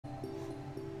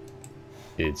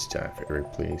It's time for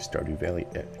Eric Plays Stardew Valley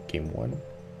at Game 1,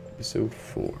 Episode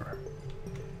 4.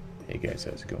 Hey guys,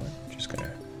 how's it going? Just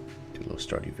gonna do a little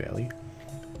Stardew Valley.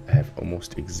 I have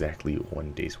almost exactly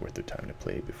 1 day's worth of time to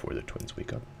play before the twins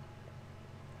wake up.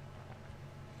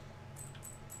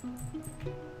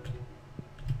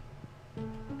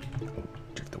 Oh,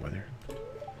 check the weather.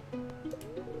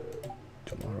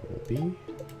 Tomorrow will be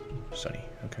sunny,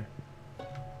 okay.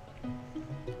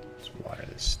 Let's water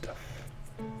this stuff.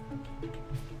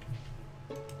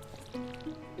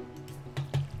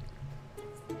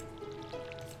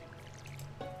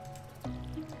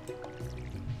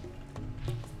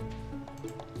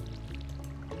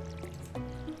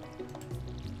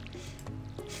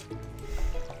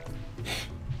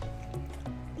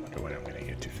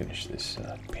 Finish this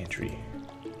pantry.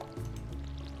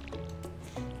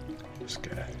 Just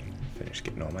gotta finish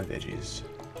getting all my veggies.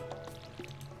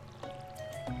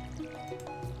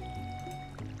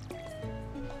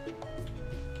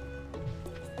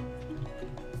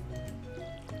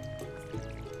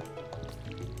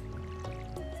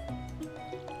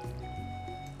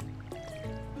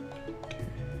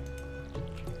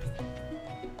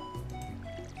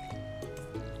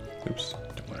 Oops,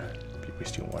 don't want to be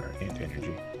wasting water and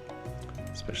energy.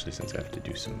 Especially since I have to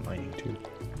do some mining too.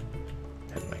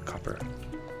 And my copper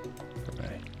for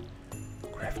my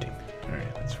crafting.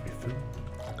 Alright, let's refill.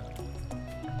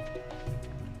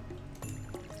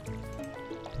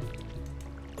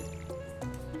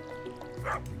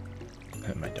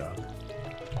 And my dog.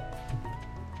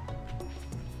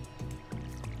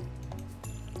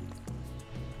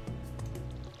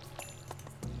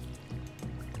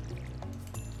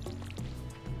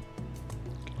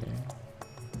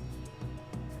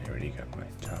 Got my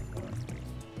top one.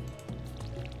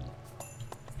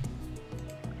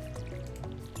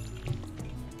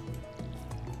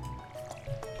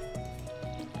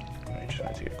 Alright, just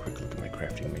want to take a quick look at my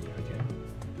crafting menu again.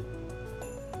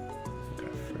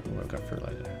 I've got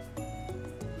fertilizer.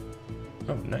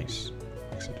 Oh, nice.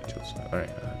 Accept the tool slot. Alright,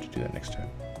 I'll have to do that next time.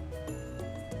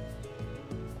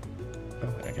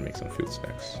 Oh, and I can make some food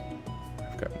snacks.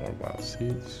 I've got more wild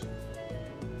seeds.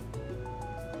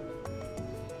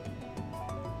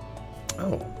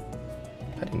 Oh,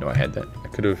 I didn't know I had that. I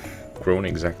could have grown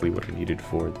exactly what I needed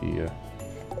for the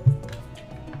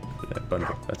for that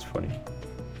bundle. That's funny.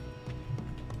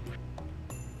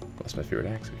 What's my favorite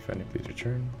axe? We find it, please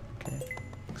return. Okay,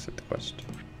 accept the quest.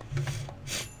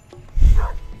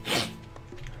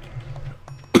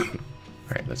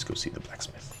 Alright, let's go see the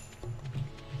blacksmith.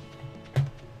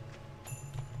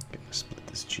 Gonna split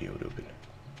this geode open.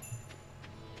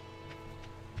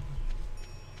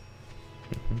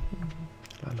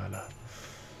 La la la.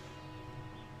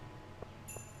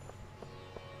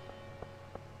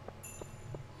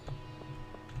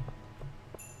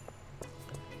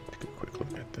 Take a quick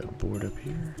look at the board up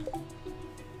here.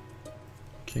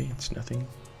 Okay, it's nothing.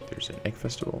 There's an egg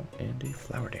festival and a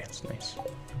flower dance. Nice.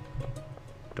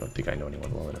 Don't think I know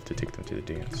anyone well enough to take them to the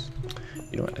dance.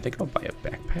 You know what? I think I'll buy a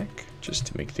backpack just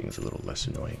to make things a little less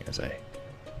annoying as I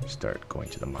start going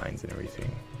to the mines and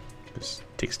everything. Because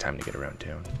it takes time to get around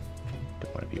town.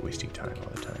 Don't want to be wasting time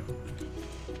all the time.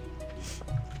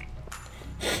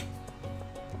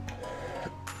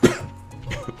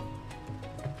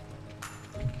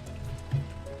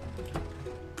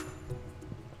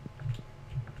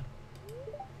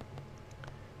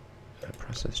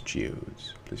 Process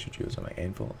geodes. Place your geodes on my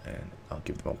anvil and I'll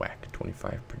give them a whack.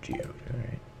 25 per geode.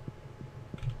 Alright.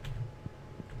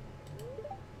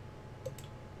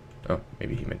 Oh,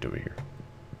 maybe he meant over here.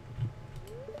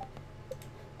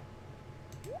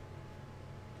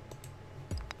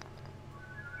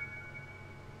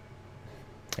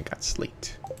 I got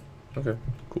slate. Okay,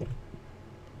 cool.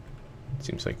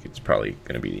 Seems like it's probably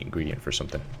going to be the ingredient for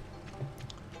something.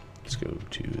 Let's go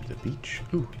to the beach.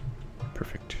 Ooh,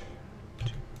 perfect.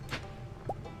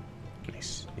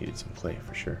 Nice. Needed some clay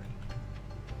for sure.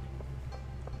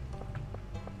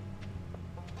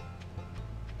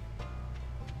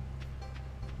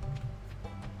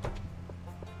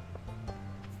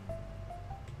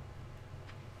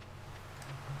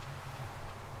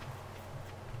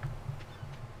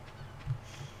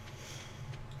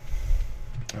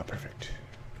 Oh, perfect.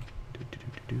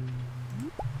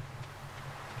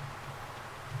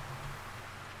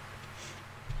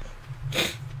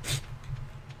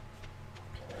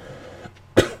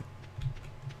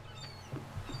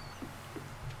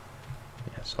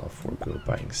 Yes, I'll forego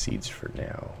buying seeds for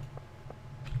now.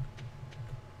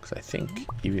 Because I think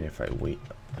even if I wait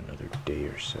another day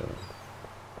or so,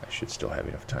 I should still have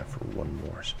enough time for one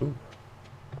more. So, ooh,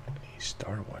 a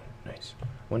star one. Nice. I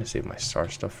want to save my star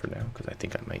stuff for now because I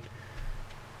think I might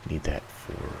Need that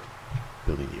for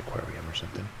building the aquarium or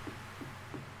something.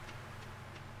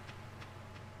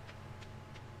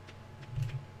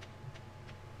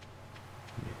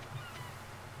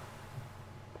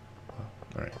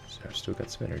 Alright, so I've still got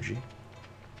some energy.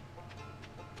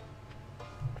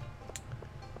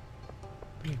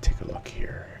 Let me take a look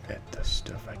here at the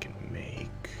stuff I can make.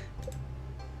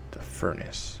 The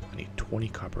furnace. I need 20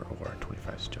 copper ore and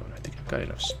 25 stone. I think I've got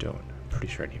enough stone. I'm pretty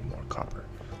sure I need more copper.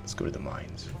 Let's go to the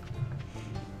mines.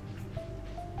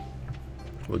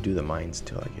 We'll do the mines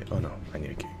till I get... Oh no, I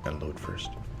need to unload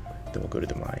first. Then we'll go to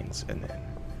the mines, and then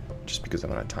just because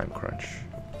I'm on a time crunch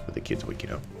with the kids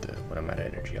waking up, when I'm out of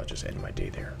energy, I'll just end my day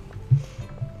there.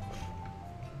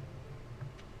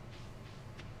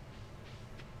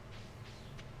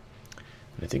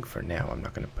 And I think for now, I'm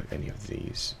not going to put any of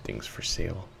these things for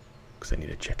sale, because I need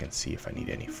to check and see if I need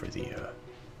any for the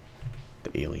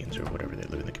aliens or whatever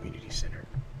that live in the community center.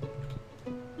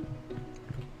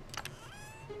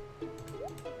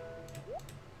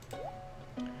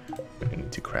 I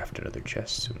need to craft another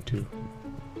chest soon too.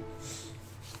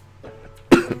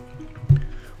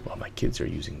 While my kids are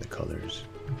using the colors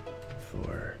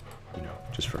for, you know,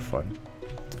 just for fun,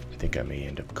 I think I may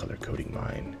end up color coding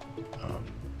mine,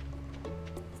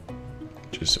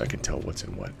 just so I can tell what's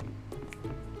in what.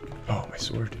 Oh, my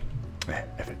sword.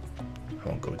 F it. I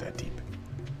won't go that deep.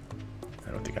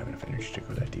 I don't think I have enough energy to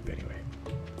go that deep anyway.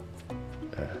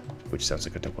 Which sounds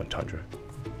like a double entendre.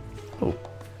 Oh,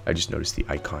 I just noticed the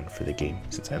icon for the game,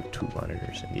 since I have 2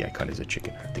 monitors, and the icon is a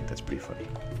chicken. I think that's pretty funny.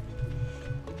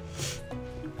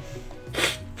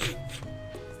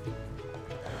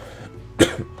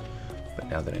 But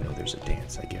now that I know there's a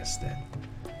dance, I guess that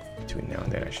between now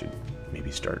and then I should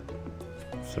maybe start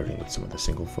flirting with some of the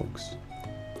single folks.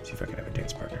 See if I can have a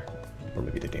dance partner. Or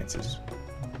maybe the dance is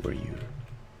where you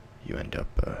end up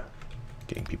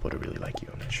getting people to really like you.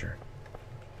 I'm not sure.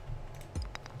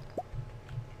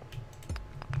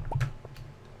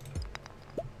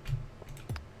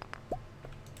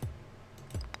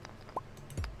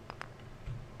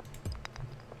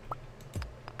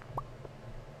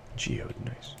 Geode,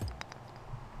 nice.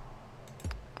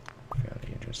 Found the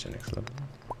entrance to the next level.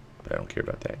 But I don't care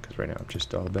about that, because right now I'm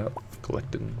just all about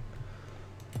collecting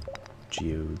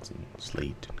geodes and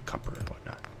slate and copper and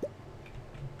whatnot.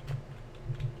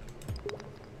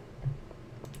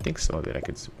 I think some of it I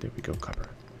could, there we go, copper.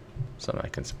 Some I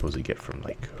can supposedly get from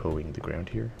like hoeing the ground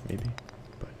here, maybe,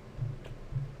 but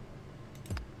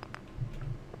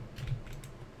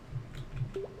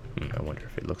I wonder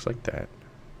if it looks like that.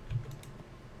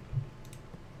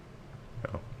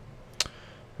 Oh,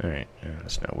 alright,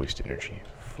 let's not waste energy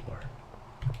for...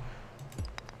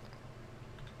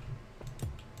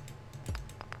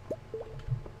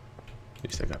 At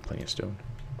least I got plenty of stone.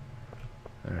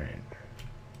 Alright.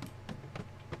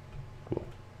 Cool.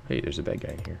 Hey, there's a bad guy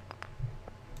in here.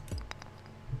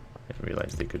 I didn't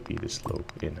realize they could be this low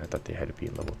in. I thought they had to be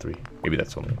in level 3. Maybe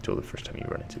that's only until the first time you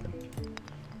run into them.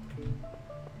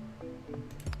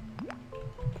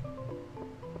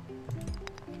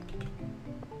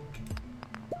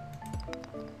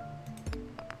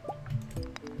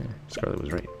 Yeah, Scarlet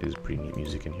was right. It is pretty neat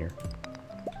music in here.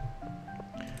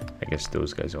 I guess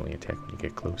those guys only attack when you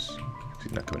get close.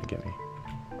 He's not coming to get me.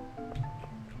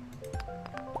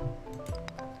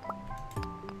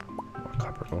 More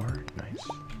copper ore, nice.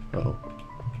 Uh-oh.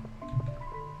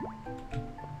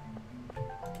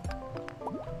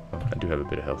 Oh, I do have a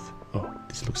bit of health. Oh,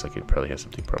 this looks like it probably has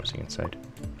something promising inside.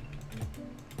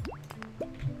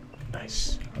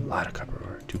 Nice. A lot of copper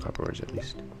ore. 2 copper ores at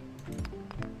least.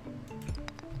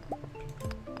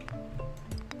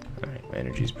 Alright, my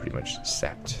energy is pretty much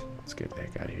sapped. Let's get the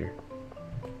heck out of here.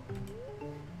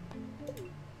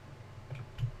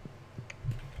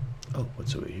 Oh,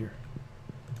 what's over here?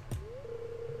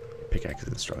 Pickaxe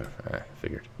isn't strong enough. I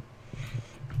figured.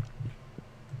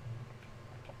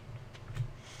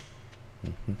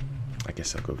 I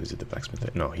guess I'll go visit the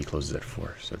blacksmith. No, he closes at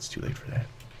 4, so it's too late for that.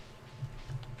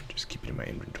 Just keep it in my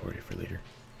inventory for later.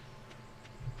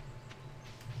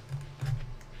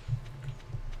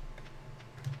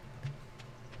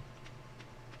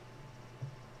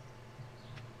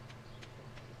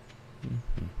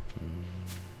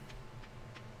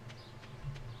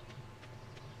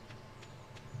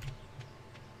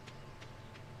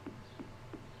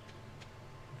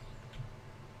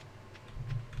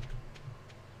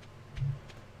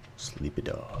 Sleepy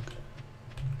dog.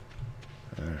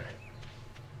 Alright.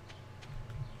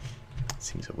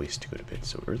 Seems a waste to go to bed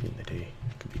so early in the day.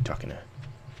 I could be talking to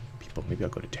people. Maybe I'll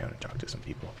go to town and talk to some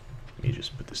people. Let me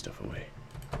just put this stuff away.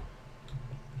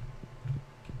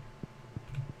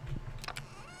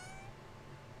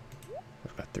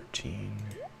 I've got 13.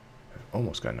 I've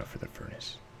almost got enough for the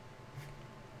furnace.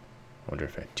 I wonder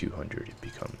if at 200 it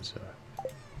becomes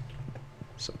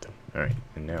something. Alright,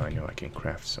 and now I know I can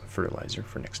craft some fertilizer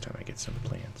for next time I get some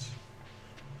plants.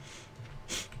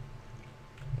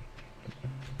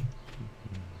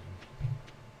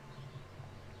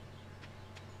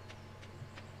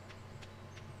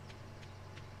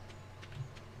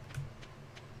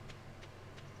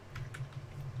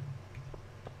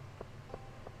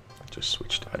 Just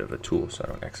switched out of a tool so I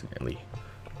don't accidentally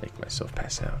make myself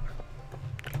pass out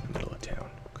in the middle of town,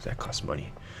 because that costs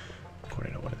money,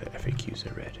 according to one of the FAQs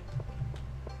I read.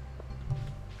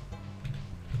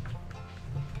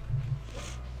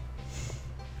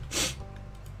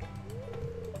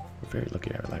 We're very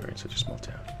lucky to have a library in such a small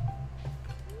town.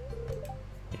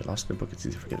 You're lost in the book, it's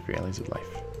easy to forget the realities of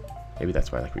life. Maybe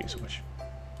that's why I like reading so much.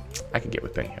 I can get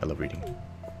with Penny, I love reading.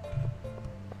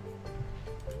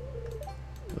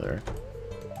 Hello, Eric.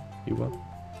 You well?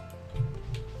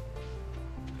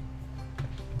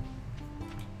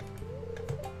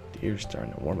 The air's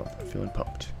starting to warm up. I'm feeling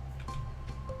pumped.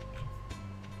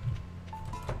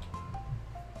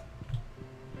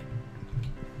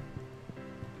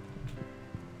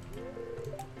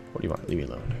 What do you want? Leave me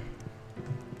alone.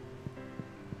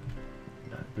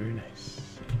 Not very nice.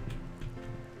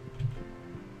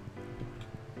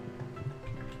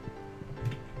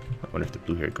 I wonder if the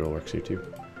blue-haired girl works here too.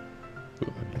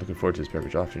 Ooh, I'm looking forward to this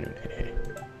beverage afternoon. Hey.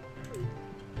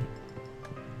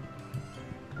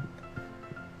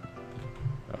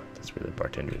 Oh, that's where the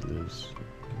bartender lives.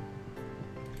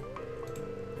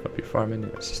 Hope you're farming in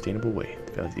a sustainable way.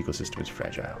 The valley's ecosystem is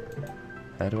fragile.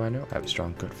 How do I know? I have a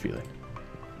strong gut feeling.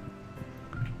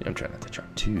 Yeah, I'm trying not to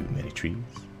chop too many trees.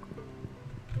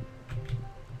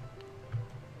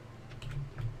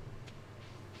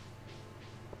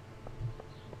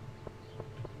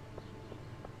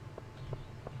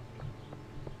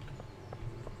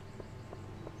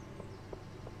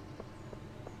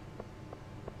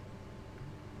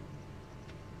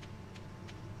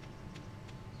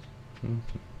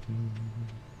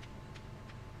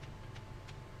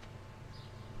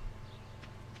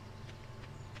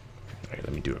 Alright,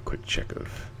 let me do a quick check of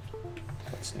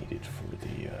what's needed for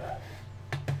the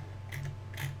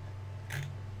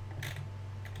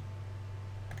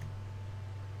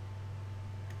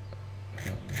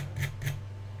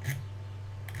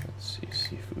let's see,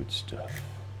 seafood stuff.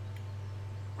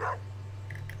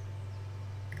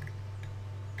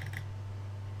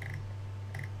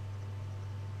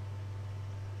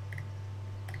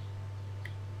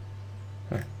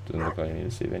 Doesn't look like I need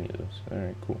to save any of those.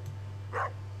 Alright, cool.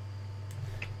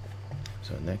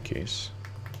 So in that case,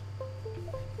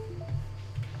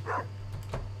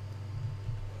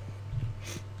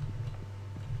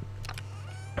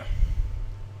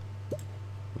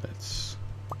 let's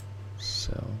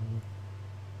sell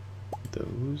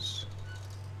those.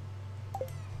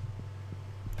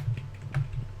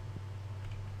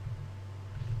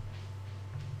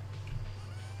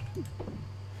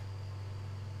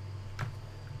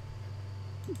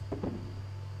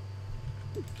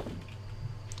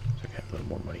 So I can have a little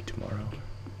more money tomorrow.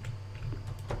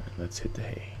 And let's hit the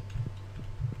hay.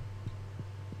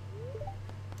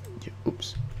 Yeah,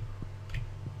 oops.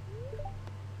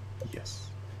 Yes.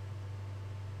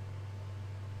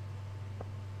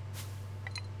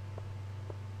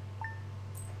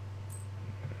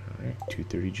 Alright,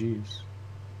 230 G's.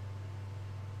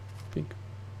 Pink.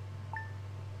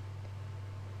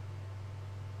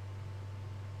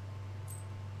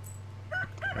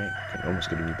 Alright, can almost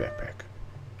get a new backpack.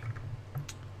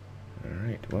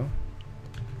 Alright, well,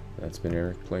 that's been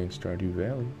Eric playing Stardew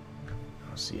Valley.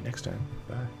 I'll see you next time.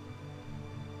 Bye.